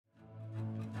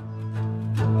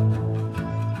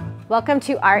Welcome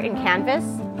to Art in Canvas.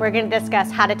 We're going to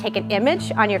discuss how to take an image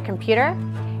on your computer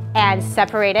and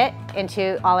separate it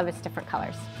into all of its different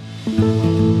colors.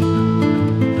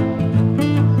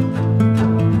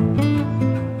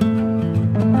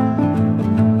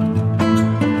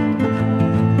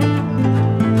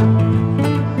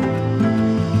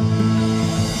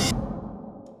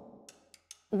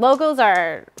 Logos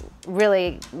are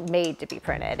really made to be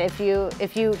printed. If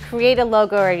you create a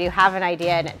logo or you have an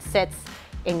idea and it sits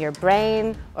in your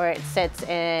brain or it sits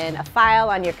in a file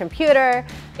on your computer,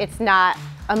 it's not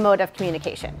a mode of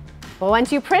communication. But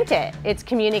once you print it, it's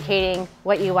communicating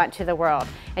what you want to the world.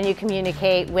 And you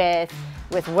communicate with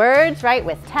words, right?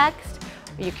 With text.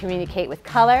 You communicate with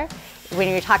color. When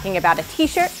you're talking about a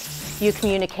t-shirt, you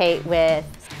communicate with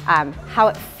how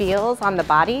it feels on the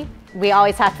body. We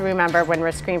always have to remember when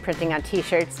we're screen printing on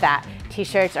t-shirts that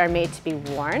t-shirts are made to be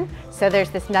worn. So there's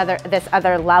this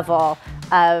other level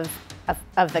of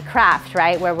the craft,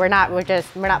 right? Where we're not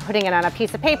putting it on a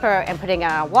piece of paper and putting it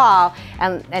on a wall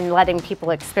and letting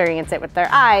people experience it with their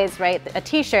eyes, right? A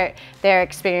t-shirt, they're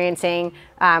experiencing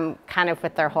kind of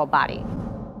with their whole body.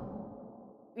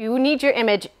 You need your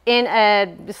image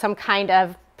in some kind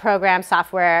of program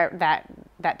software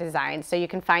that designs. So you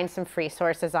can find some free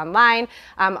sources online.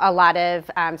 A lot of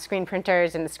screen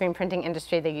printers in the screen printing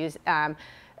industry, they use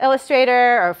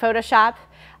Illustrator or Photoshop.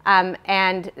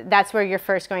 And that's where you're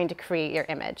first going to create your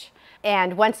image.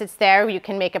 And once it's there, you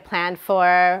can make a plan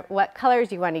for what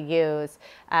colors you want to use,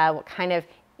 what kind of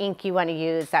ink you want to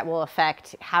use that will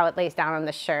affect how it lays down on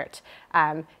the shirt.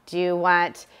 Do you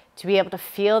want to be able to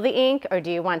feel the ink, or do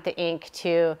you want the ink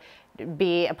to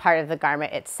be a part of the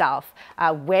garment itself?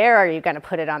 Where are you going to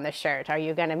put it on the shirt? Are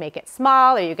you going to make it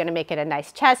small? Are you going to make it a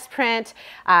nice chest print?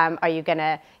 Are you going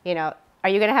to, are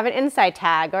you going to have an inside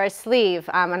tag or a sleeve?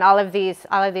 And all of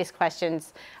these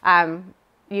questions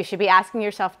you should be asking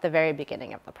yourself at the very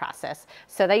beginning of the process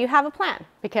so that you have a plan,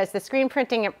 because the screen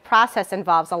printing process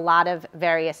involves a lot of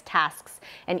various tasks,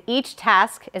 and each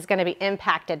task is going to be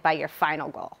impacted by your final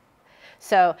goal.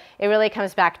 So it really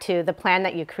comes back to the plan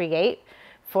that you create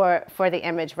for the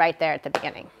image right there at the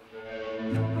beginning.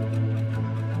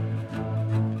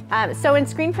 So in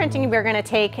screen printing, we're going to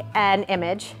take an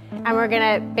image and we're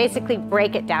going to basically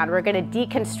break it down. We're going to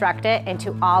deconstruct it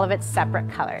into all of its separate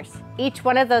colors. Each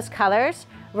one of those colors,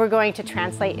 we're going to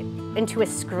translate into a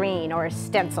screen or a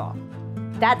stencil.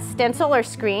 That stencil or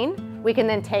screen, we can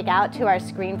then take out to our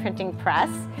screen printing press,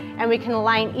 and we can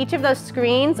align each of those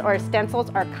screens or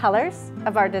stencils or colors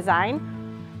of our design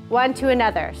one to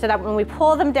another, so that when we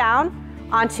pull them down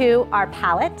onto our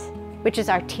palette, which is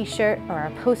our t-shirt or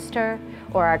our poster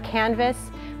or our canvas,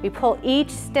 we pull each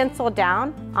stencil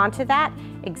down onto that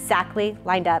exactly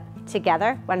lined up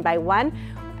together, one by one.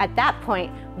 At that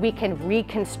point, we can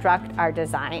reconstruct our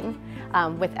design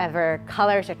with whatever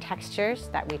colors or textures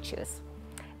that we choose.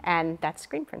 And that's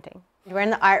screen printing. We're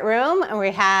in the art room and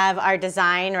we have our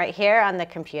design right here on the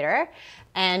computer.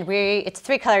 And it's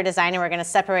 3-color design, and we're going to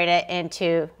separate it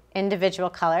into individual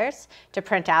colors to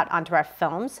print out onto our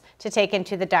films to take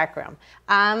into the darkroom.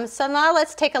 So now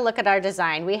let's take a look at our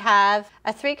design. We have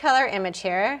a 3-color image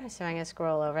here, so I'm going to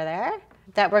scroll over there,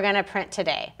 that we're going to print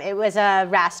today. It was a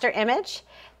raster image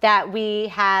that we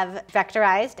have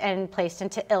vectorized and placed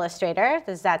into Illustrator,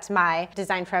 because that's my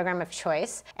design program of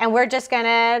choice. And we're just going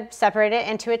to separate it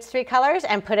into its 3 colors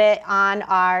and put it on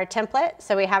our template,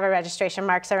 so we have our registration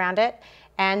marks around it,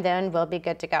 and then we'll be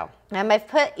good to go. I've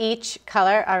put each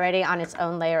color already on its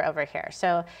own layer over here.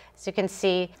 So as you can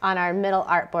see on our middle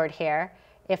artboard here,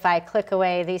 if I click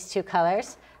away these 2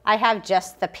 colors, I have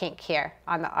just the pink here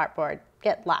on the artboard,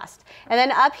 get lost. And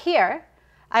then up here,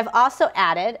 I've also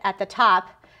added at the top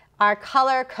our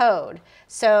color code.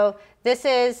 So this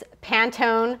is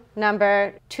Pantone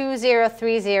number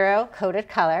 2030 coded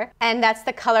color, and that's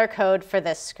the color code for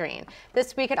this screen.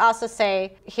 This we could also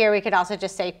say, here we could also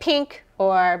just say pink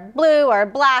or blue or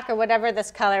black or whatever this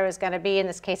color is going to be. In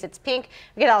this case it's pink.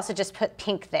 We could also just put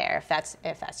pink there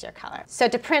if that's your color. So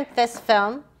to print this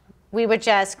film, we would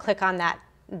just click on that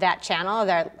channel,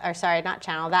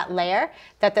 that layer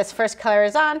that this first color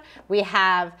is on. We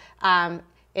have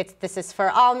this is for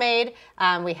Allmade.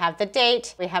 We have the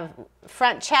date, we have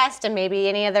front chest, and maybe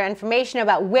any other information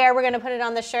about where we're going to put it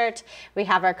on the shirt. We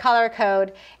have our color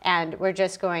code, and we're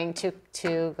just going to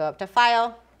go up to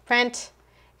File, Print,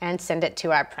 and send it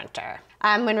to our printer.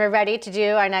 When we're ready to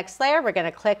do our next layer, we're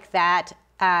going to click that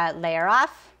layer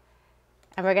off,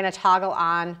 and we're going to toggle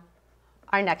on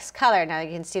our next color. Now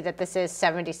you can see that this is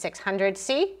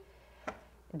 7600C,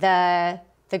 the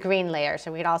green layer.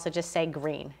 So we could also just say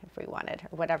green if we wanted,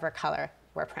 or whatever color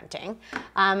we're printing.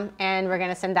 And we're going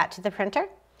to send that to the printer.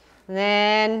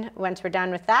 Then once we're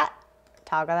done with that,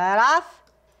 toggle that off.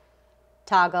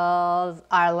 Toggle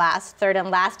our third and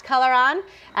last color on,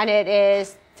 and it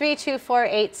is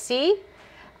 3248C,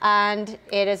 and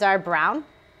it is our brown.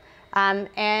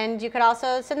 And you could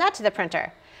also send that to the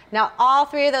printer. Now all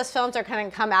three of those films are going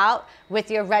to come out with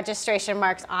your registration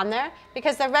marks on there,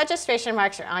 because the registration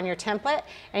marks are on your template.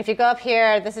 And if you go up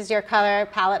here, this is your color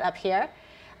palette up here.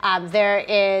 There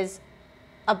is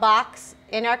a box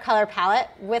in our color palette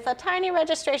with a tiny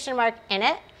registration mark in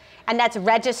it, and that's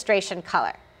registration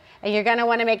color. And you're going to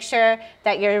want to make sure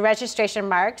that your registration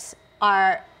marks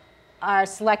are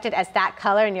selected as that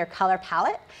color in your color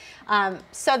palette,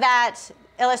 so that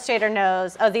Illustrator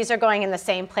knows, oh, these are going in the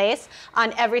same place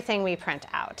on everything we print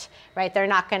out, right? They're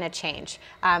not going to change.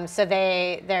 So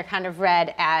they're kind of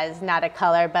read as not a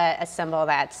color, but a symbol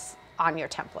that's on your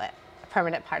template, a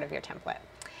permanent part of your template.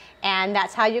 And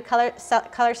that's how you color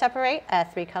separate a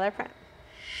 3-color print.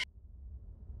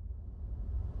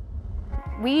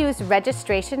 We use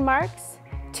registration marks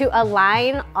to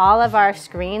align all of our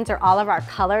screens or all of our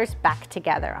colors back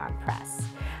together on press.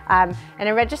 And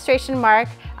a registration mark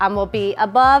will be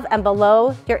above and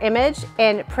below your image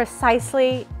in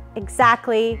precisely,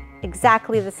 exactly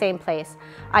the same place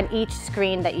on each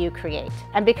screen that you create.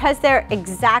 And because they're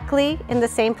exactly in the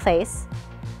same place,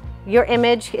 your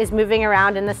image is moving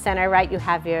around in the center, right? You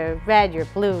have your red, your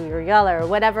blue, your yellow, or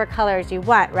whatever colors you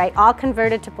want, right? All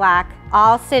converted to black,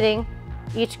 all sitting,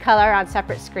 each color on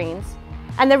separate screens.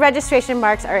 And the registration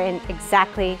marks are in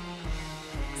exactly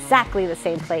the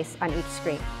same place on each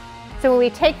screen. So when we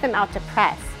take them out to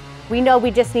press, we know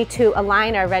we just need to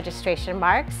align our registration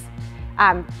marks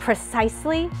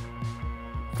precisely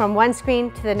from one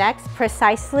screen to the next,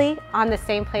 precisely on the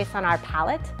same place on our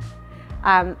palette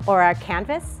or our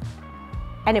canvas.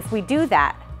 And if we do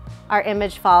that, our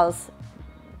image falls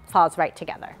right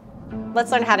together.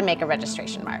 Let's learn how to make a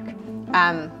registration mark.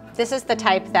 This is the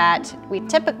type that we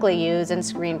typically use in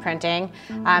screen printing.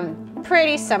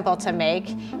 Pretty simple to make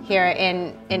here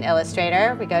in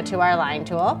Illustrator. We go to our line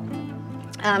tool.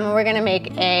 We're going to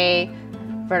make a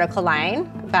vertical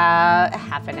line about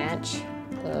 1/2 inch,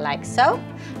 like so.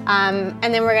 And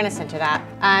then we're going to center that.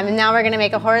 And now we're going to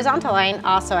make a horizontal line,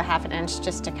 also 1/2 inch,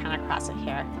 just to kind of cross it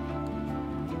here.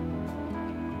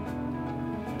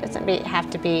 Doesn't have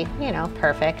to be, you know,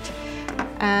 perfect.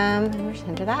 And we're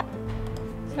center that.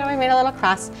 So now we made a little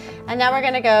cross, and now we're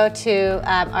going to go to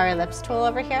our ellipse tool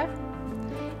over here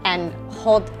and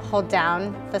hold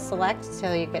down the select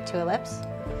till you get to ellipse.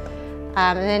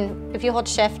 And then if you hold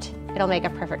shift, it'll make a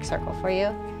perfect circle for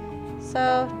you.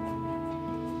 So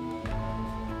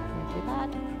do that.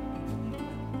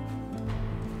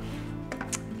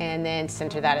 And then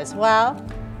center that as well.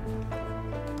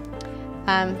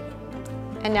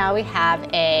 And now we have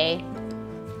a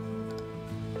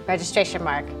registration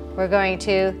mark. We're going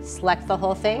to select the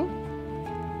whole thing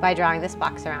by drawing this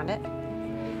box around it.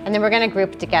 And then we're going to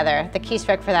group together. The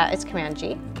keystroke for that is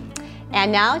Command-G.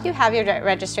 And now you have your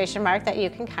registration mark that you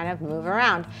can kind of move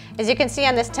around. As you can see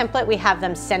on this template, we have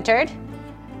them centered,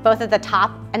 both at the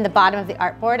top and the bottom of the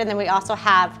artboard. And then we also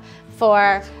have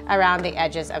 4 around the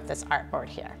edges of this artboard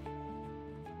here.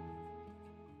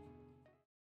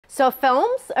 So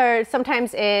films are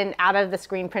sometimes out of the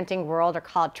screen printing world are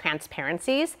called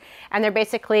transparencies, and they're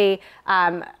basically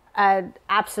an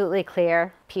absolutely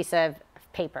clear piece of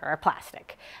paper or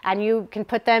plastic. And you can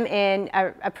put them in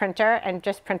a printer and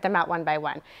just print them out one by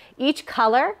one. Each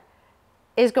color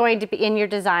is going to be in your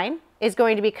design is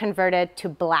going to be converted to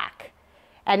black,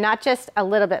 and not just a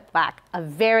little bit black, a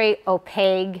very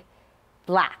opaque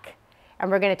black.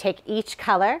 And we're going to take each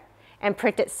color and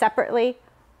print it separately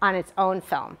on its own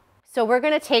film. So we're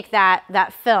going to take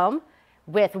that film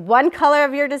with one color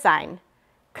of your design,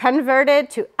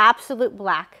 converted to absolute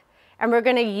black, and we're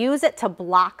going to use it to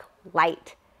block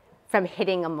light from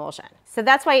hitting emulsion. So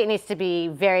that's why it needs to be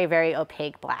very, very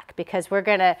opaque black, because we're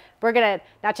gonna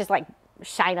not just like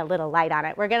shine a little light on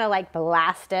it, we're gonna like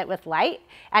blast it with light,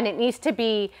 and it needs to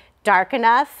be dark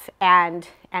enough and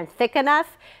thick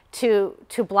enough to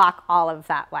block all of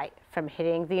that light from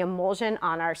hitting the emulsion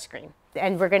on our screen.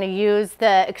 And we're going to use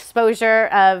the exposure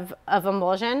of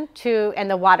emulsion and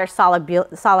the water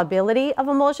solubility of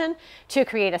emulsion to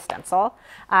create a stencil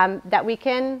that we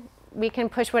can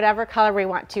push whatever color we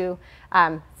want to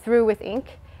through with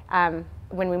ink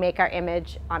when we make our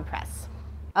image on press.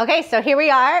 Okay, so here we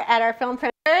are at our film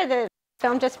printer. The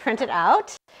film just printed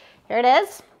out. Here it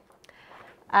is.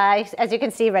 As you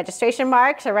can see, registration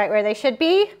marks are right where they should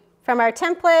be. From our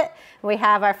template, we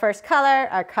have our first color,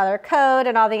 our color code,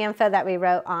 and all the info that we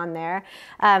wrote on there.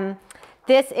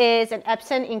 This is an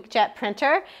Epson inkjet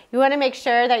printer. You want to make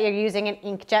sure that you're using an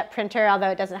inkjet printer, although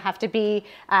it doesn't have to be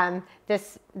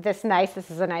this nice. This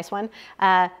is a nice one.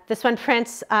 This one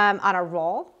prints on a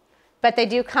roll, but they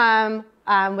do come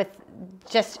with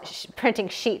just printing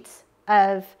sheets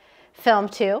of film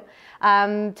too.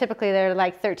 Typically they're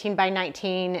like 13 by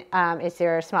 19 is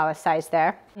your smallest size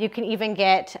there. You can even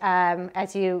get,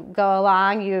 as you go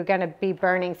along, you're going to be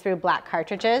burning through black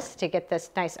cartridges to get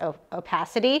this nice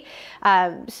opacity.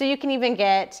 So you can even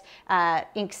get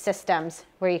ink systems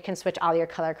where you can switch all your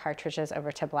color cartridges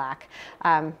over to black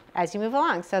as you move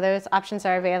along. So those options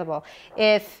are available.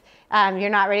 If you're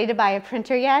not ready to buy a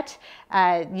printer yet,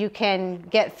 you can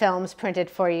get films printed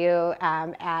for you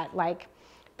at like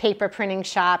paper printing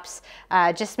shops.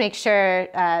 Just make sure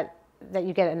that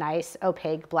you get a nice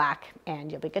opaque black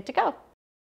and you'll be good to go.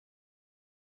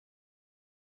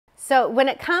 So when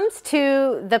it comes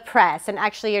to the press and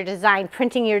actually your design,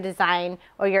 printing your design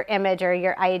or your image or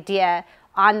your idea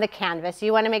on the canvas,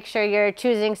 you want to make sure you're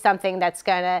choosing something that's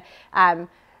going to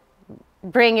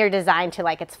bring your design to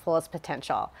like its fullest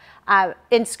potential.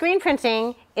 In screen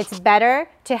printing, it's better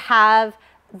to have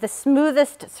the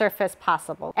smoothest surface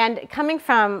possible. And coming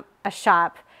from a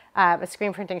shop, a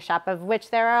screen printing shop, of which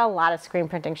there are a lot of screen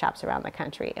printing shops around the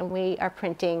country, and we are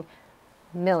printing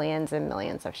millions and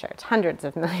millions of shirts, hundreds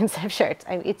of millions of shirts.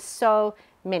 I mean, it's so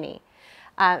many.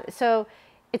 So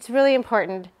it's really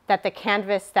important that the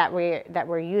canvas that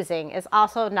we're using is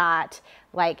also not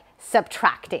like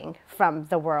subtracting from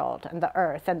the world and the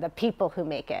earth and the people who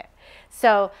make it.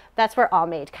 So that's where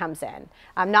Allmade comes in.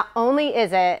 Not only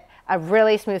is it a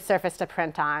really smooth surface to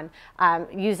print on,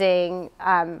 using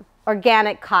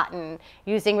organic cotton,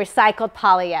 using recycled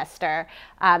polyester,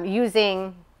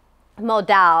 using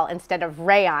modal instead of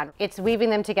rayon. It's weaving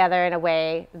them together in a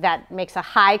way that makes a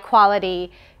high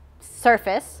quality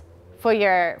surface for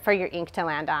your ink to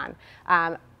land on,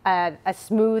 a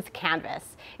smooth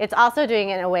canvas. It's also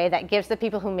doing it in a way that gives the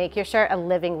people who make your shirt a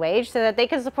living wage so that they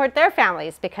can support their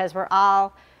families, because we're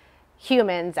all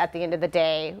humans at the end of the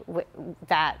day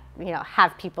that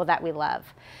have people that we love,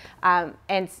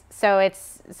 and so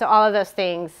all of those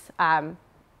things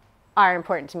are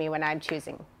important to me when I'm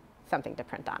choosing something to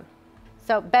print on.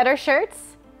 So better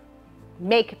shirts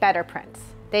make better prints.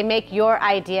 They make your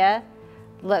idea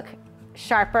look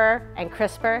sharper and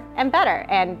crisper and better,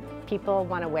 and people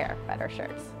want to wear better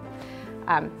shirts.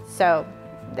 So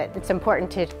it's important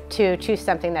to choose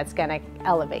something that's going to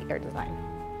elevate your design.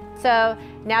 So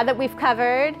now that we've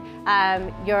covered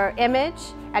your image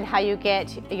and how you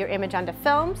get your image onto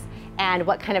films and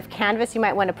what kind of canvas you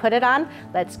might want to put it on,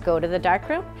 let's go to the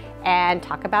darkroom and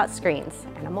talk about screens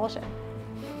and emulsion.